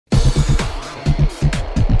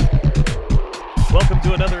Welcome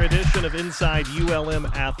to another edition of Inside ULM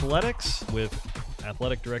Athletics with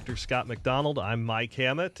Athletic Director Scott McDonald. I'm Mike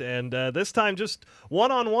Hammett, and this time just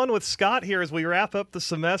one-on-one with Scott here as we wrap up the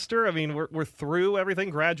semester. I mean, we're through everything.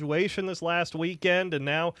 Graduation this last weekend, and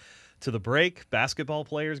now to the break. Basketball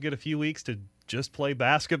players get a few weeks to just play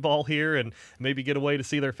basketball here and maybe get away to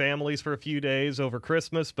see their families for a few days over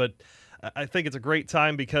Christmas, but I think it's a great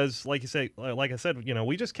time because, like I said,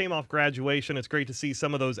 we just came off graduation. It's great to see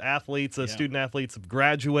some of those athletes, student athletes,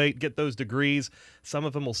 graduate, get those degrees. Some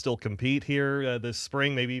of them will still compete here this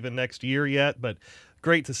spring, maybe even next year yet. But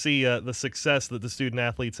great to see the success that the student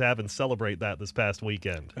athletes have and celebrate that this past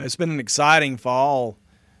weekend. It's been an exciting fall,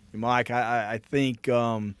 Mike. I think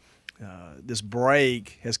this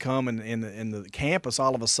break has come in the campus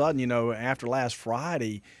all of a sudden. After last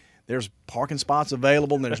Friday, there's parking spots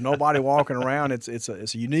available and there's nobody walking around. It's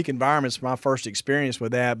a unique environment. It's my first experience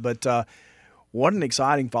with that. But what an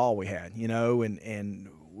exciting fall we had, and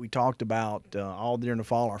we talked about all during the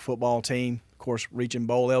fall, our football team, of course, reaching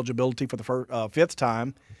bowl eligibility for the fifth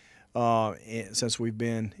time since we've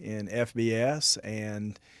been in FBS.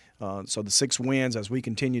 And so the 6 wins as we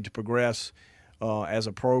continue to progress as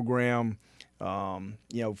a program,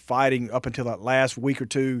 fighting up until that last week or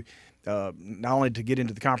two, not only to get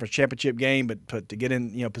into the conference championship game, but to get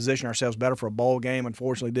in, position ourselves better for a bowl game.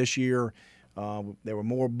 Unfortunately, this year there were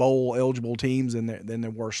more bowl-eligible teams than there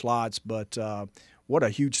were slots. But what a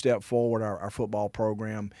huge step forward our football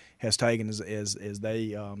program has taken as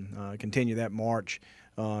they continue that march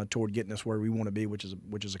toward getting us where we want to be, which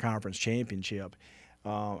is a conference championship.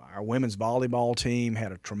 Our women's volleyball team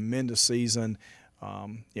had a tremendous season.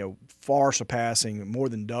 Far surpassing, more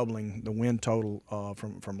than doubling the win total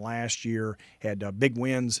from last year. Had big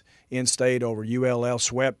wins in state over ULL,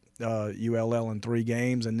 swept ULL in 3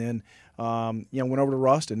 games, and then went over to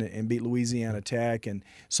Ruston and beat Louisiana Tech, and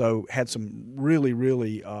so had some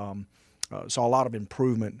really saw a lot of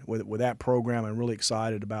improvement with that program, and really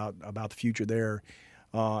excited about the future there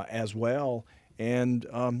as well. And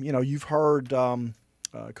you've heard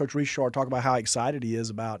Coach Richard talk about how excited he is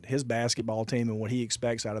about his basketball team and what he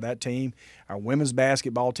expects out of that team. Our women's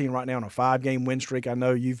basketball team right now on a 5-game win streak. I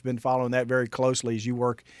know you've been following that very closely as you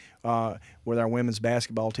work with our women's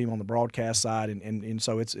basketball team on the broadcast side, and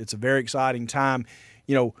so it's a very exciting time,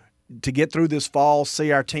 to get through this fall,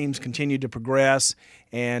 see our teams continue to progress,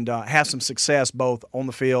 and have some success both on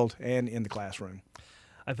the field and in the classroom.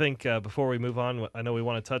 I think before we move on, I know we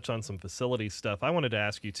want to touch on some facility stuff. I wanted to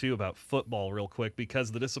ask you, too, about football real quick because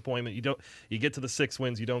of the disappointment. You get to the 6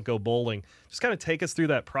 wins, you don't go bowling. Just kind of take us through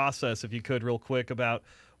that process, if you could, real quick, about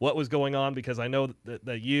what was going on, because I know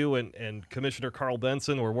that you and Commissioner Carl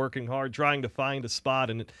Benson were working hard trying to find a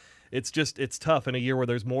spot, and it's tough in a year where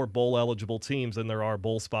there's more bowl-eligible teams than there are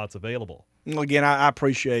bowl spots available. Well, again, I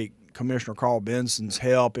appreciate Commissioner Carl Benson's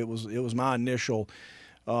help. It was my initial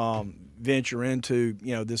venture into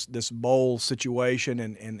this bowl situation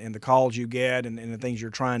and the calls you get and the things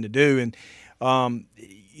you're trying to do, and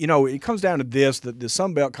it comes down to this: that the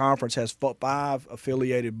Sun Belt Conference has 5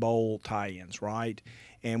 affiliated bowl tie-ins, right?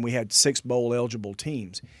 And we had 6 bowl eligible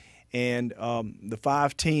teams, and the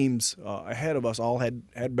 5 teams ahead of us all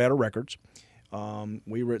had better records.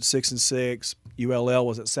 We were at 6-6. ULL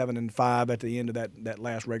was at 7-5 at the end of that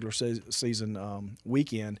last regular season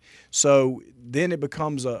weekend. So then it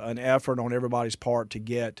becomes an effort on everybody's part to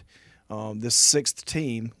get this 6th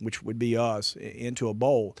team, which would be us, into a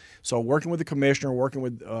bowl. So working with the commissioner, working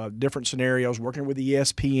with different scenarios, working with the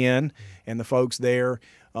ESPN and the folks there,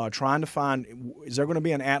 trying to find, is there going to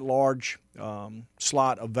be an at-large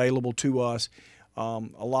slot available to us? A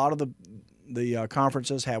lot of the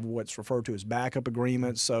conferences have what's referred to as backup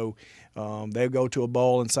agreements, so they go to a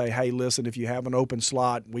bowl and say, hey, listen, if you have an open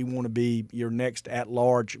slot, we want to be your next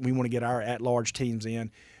at-large. We want to get our at-large teams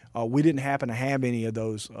in. We didn't happen to have any of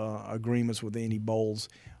those agreements with any bowls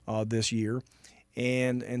this year,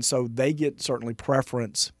 and so they get certainly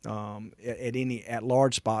preference at any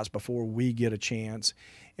at-large spots before we get a chance.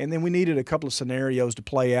 And then we needed a couple of scenarios to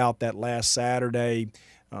play out that last Saturday,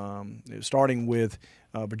 starting with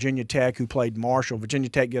Virginia Tech, who played Marshall. Virginia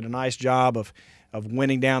Tech did a nice job of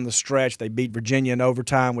winning down the stretch. They beat Virginia in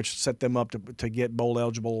overtime, which set them up to get bowl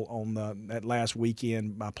eligible on that last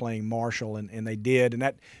weekend by playing Marshall, and they did. And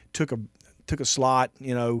that took a slot,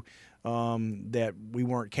 that we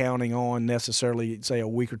weren't counting on necessarily, say, a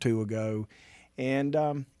week or two ago.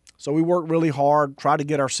 And so we worked really hard, tried to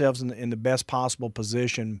get ourselves in the best possible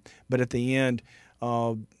position. But at the end,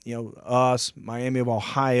 us, Miami of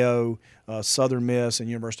Ohio, Southern Miss, and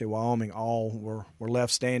University of Wyoming all were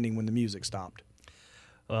left standing when the music stopped.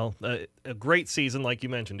 Well, a great season, like you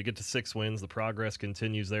mentioned, to get to 6 wins. The progress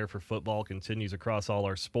continues there for football, continues across all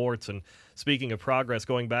our sports. And speaking of progress,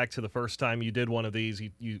 going back to the first time you did one of these,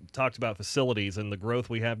 you talked about facilities and the growth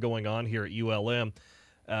we have going on here at ULM.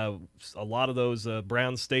 A lot of those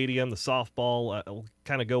Brown Stadium, the softball, we'll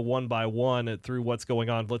kind of go one by one through what's going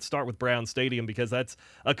on. Let's start with Brown Stadium because that's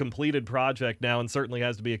a completed project now and certainly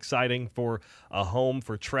has to be exciting for a home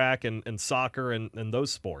for track and soccer and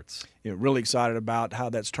those sports. Really excited about how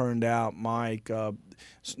that's turned out, Mike.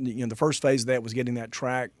 The first phase of that was getting that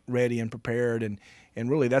track ready and prepared, and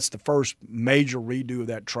really that's the first major redo of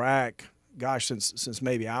that track. Gosh, since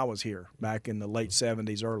maybe I was here back in the late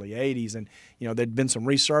 70s, early 80s. And, there'd been some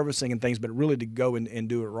resurfacing and things, but really to go and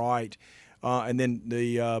do it right. And then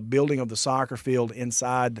the building of the soccer field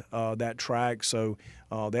inside that track. So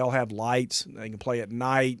they'll have lights. They can play at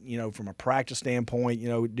night, from a practice standpoint,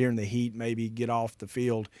 during the heat, maybe get off the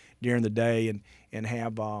field during the day and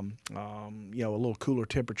have, a little cooler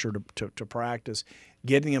temperature to practice.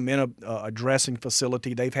 Getting them in a dressing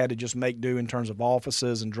facility, they've had to just make do in terms of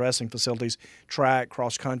offices and dressing facilities, track,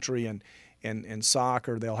 cross country, and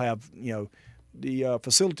soccer. They'll have, the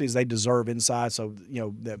facilities they deserve inside. So,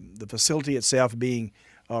 the facility itself being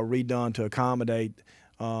redone to accommodate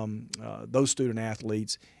those student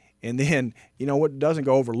athletes. And then, what doesn't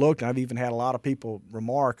go overlooked, and I've even had a lot of people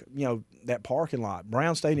remark, that parking lot,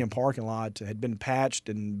 Brown Stadium parking lot had been patched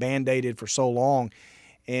and Band-Aided for so long.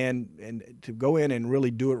 And to go in and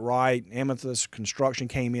really do it right, Amethyst Construction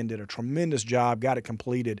came in, did a tremendous job, got it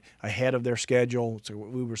completed ahead of their schedule. So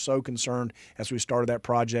we were so concerned as we started that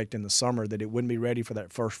project in the summer that it wouldn't be ready for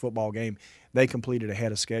that first football game. They completed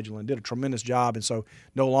ahead of schedule and did a tremendous job. And so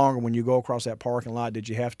no longer when you go across that parking lot did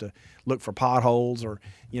you have to look for potholes or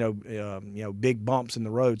big bumps in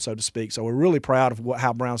the road, so to speak. So we're really proud of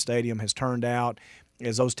how Brown Stadium has turned out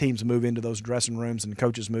as those teams move into those dressing rooms and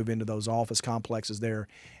coaches move into those office complexes there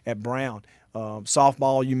at Brown.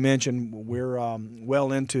 Softball, you mentioned, we're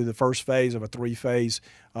well into the first phase of a 3-phase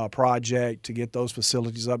project to get those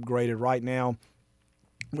facilities upgraded. Right now,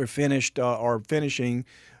 we're finishing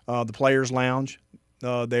the Players Lounge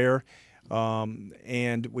there,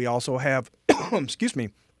 and we also have, excuse me,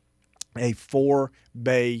 a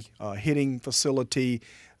 4-bay hitting facility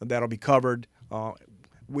that'll be covered.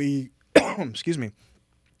 We excuse me,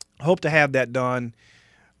 hope to have that done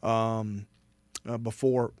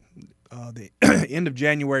before the end of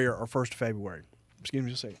January or 1st of February. Excuse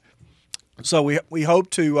me just a second. So we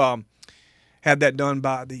hope to have that done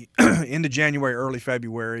by the end of January, early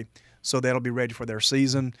February, so that'll be ready for their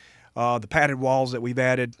season. The padded walls that we've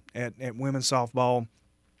added at women's softball.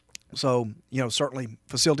 So, certainly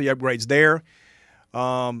facility upgrades there.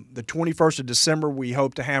 The 21st of December, we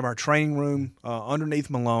hope to have our training room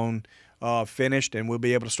underneath Malone finished, and we'll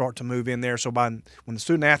be able to start to move in there. So when the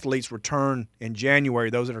student athletes return in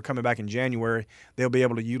January, those that are coming back in January, they'll be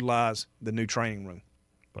able to utilize the new training room.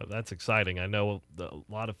 But that's exciting. I know a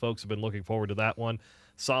lot of folks have been looking forward to that one.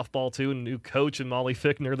 Softball, too, and new coach in Molly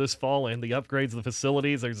Fickner this fall, and the upgrades of the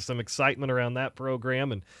facilities. There's some excitement around that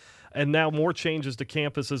program, and now more changes to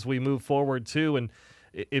campus as we move forward, too. And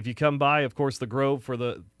if you come by, of course, the Grove for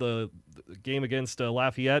the game against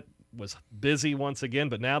Lafayette was busy once again,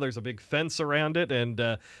 but now there's a big fence around it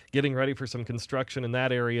and getting ready for some construction in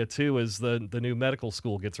that area, too, as the new medical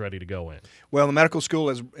school gets ready to go in. Well, the medical school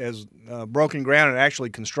has broken ground, and actually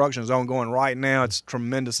construction is ongoing right now. It's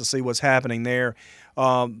tremendous to see what's happening there.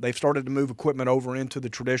 They've started to move equipment over into the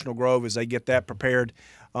traditional Grove as they get that prepared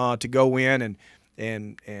to go in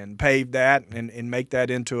and pave that and make that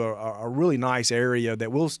into a really nice area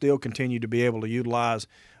that we'll still continue to be able to utilize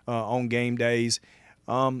on game days.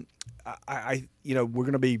 We're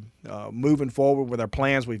going to be moving forward with our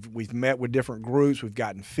plans. We've met with different groups. We've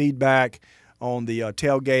gotten feedback on the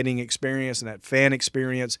tailgating experience and that fan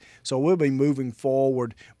experience. So we'll be moving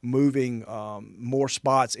forward, moving more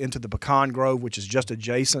spots into the Pecan Grove, which is just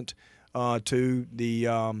adjacent to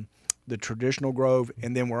the traditional Grove,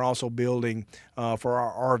 and then we're also building for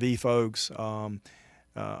our RV folks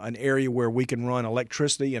an area where we can run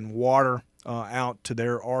electricity and water out to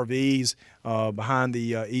their RVs behind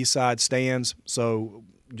the east side stands. So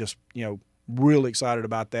just, really excited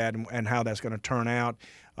about that and how that's going to turn out.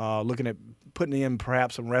 Looking at putting in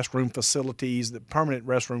perhaps some restroom facilities, the permanent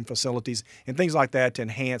restroom facilities, and things like that to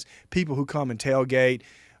enhance people who come and tailgate.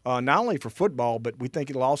 not only for football, but we think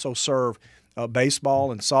it'll also serve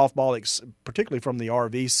baseball and softball, particularly from the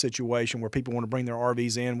RV situation where people want to bring their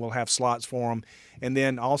RVs in. We'll have slots for them. And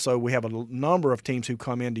then also we have a number of teams who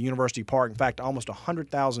come into University Park. In fact, almost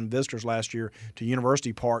 100,000 visitors last year to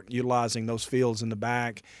University Park utilizing those fields in the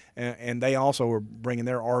back. And they also are bringing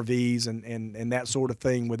their RVs and that sort of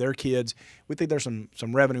thing with their kids. We think there's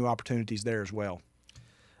some revenue opportunities there as well.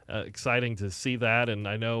 Exciting to see that, and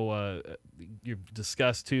I know you've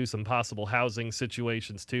discussed, too, some possible housing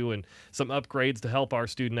situations, too, and some upgrades to help our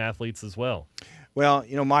student-athletes as well. Well,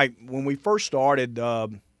 Mike, when we first started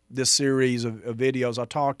this series of videos, I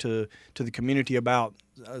talked to the community about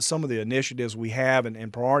some of the initiatives we have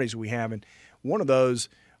and priorities we have, and one of those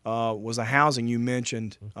was the housing you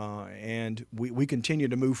mentioned, and we continue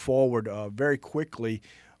to move forward very quickly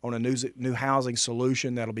on a new housing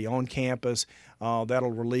solution that'll be on campus.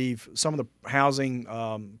 That'll relieve some of the housing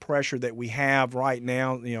pressure that we have right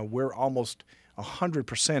now. We're almost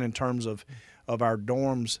 100% in terms of our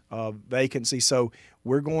dorms vacancy. So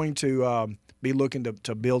we're going to be looking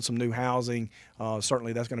to build some new housing.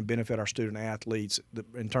 Certainly that's going to benefit our student athletes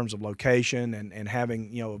in terms of location and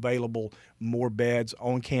having available more beds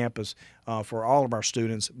on campus for all of our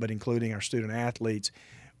students, but including our student athletes.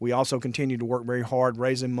 We also continue to work very hard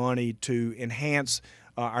raising money to enhance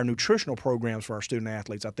our nutritional programs for our student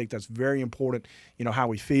athletes. I think that's very important, how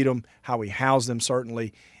we feed them, how we house them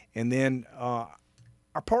certainly. And then our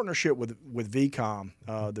partnership with VCOM,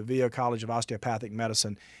 the VIA College of Osteopathic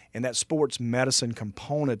Medicine, and that sports medicine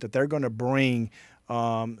component that they're going to bring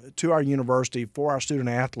to our university for our student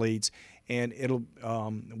athletes. And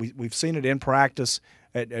we've seen it in practice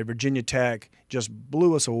at Virginia Tech. Just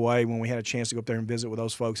blew us away when we had a chance to go up there and visit with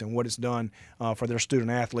those folks and what it's done for their student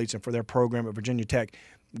athletes and for their program at Virginia Tech.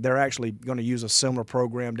 They're actually going to use a similar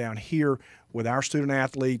program down here with our student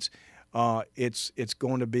athletes. It's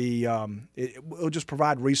going to be it'll just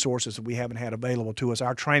provide resources that we haven't had available to us.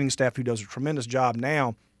 Our training staff, who does a tremendous job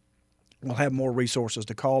now, will have more resources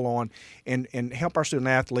to call on and help our student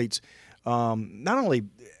athletes not only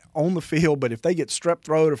on the field, but if they get strep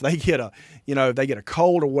throat, if they get a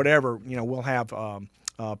cold or whatever, we'll have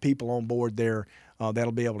people on board there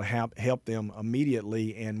that'll be able to help them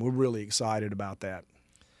immediately, and we're really excited about that.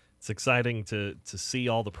 It's exciting to see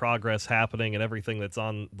all the progress happening and everything that's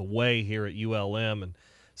on the way here at ULM. And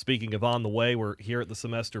speaking of on the way, we're here at the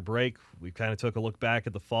semester break. We kind of took a look back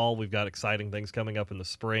at the fall. We've got exciting things coming up in the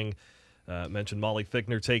spring. Mentioned Molly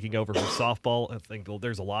Fickner taking over for softball. I think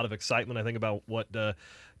there's a lot of excitement, about what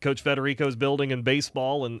Coach Federico's building in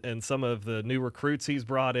baseball and some of the new recruits he's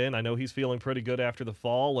brought in. I know he's feeling pretty good after the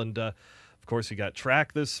fall. And, of course, you got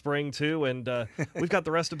track this spring, too. And we've got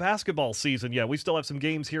the rest of basketball season. Yeah, we still have some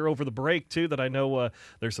games here over the break, too, that I know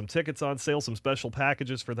there's some tickets on sale, some special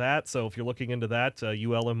packages for that. So if you're looking into that,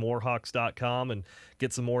 ULMWarhawks.com and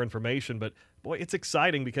get some more information. But boy, it's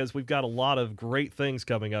exciting because we've got a lot of great things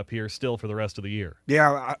coming up here still for the rest of the year.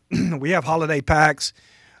 Yeah, we have holiday packs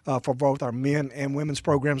for both our men and women's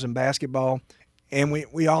programs in basketball. And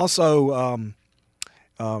we also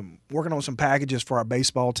working on some packages for our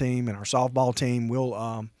baseball team and our softball team.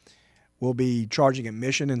 We'll be charging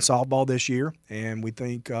admission in softball this year, and we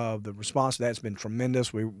think the response to that's been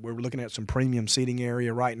tremendous. We're looking at some premium seating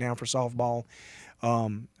area right now for softball.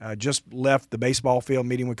 I just left the baseball field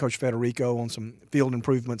meeting with Coach Federico on some field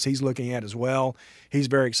improvements he's looking at as well. He's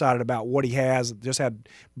very excited about what he has. Just had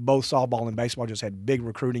both softball and baseball just had big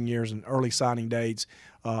recruiting years and early signing dates,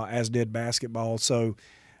 as did basketball. So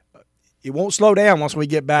it won't slow down once we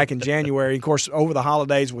get back in January. Of course, over the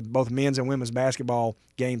holidays with both men's and women's basketball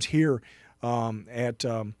games here at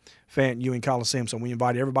Fenton Ewing Coliseum. So we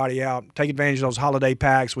invite everybody out. Take advantage of those holiday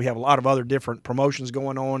packs. We have a lot of other different promotions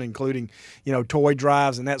going on, including, toy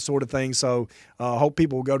drives and that sort of thing. So hope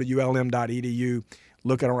people will go to ulm.edu,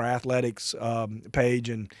 look at our athletics page,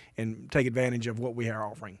 and take advantage of what we are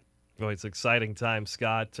offering. Well, it's an exciting time,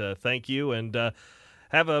 Scott. Thank you. And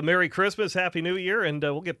have a Merry Christmas, Happy New Year, and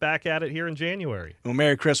we'll get back at it here in January. Well,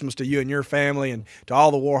 Merry Christmas to you and your family and to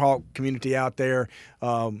all the Warhawk community out there.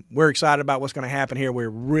 We're excited about what's going to happen here. We're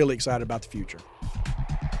really excited about the future.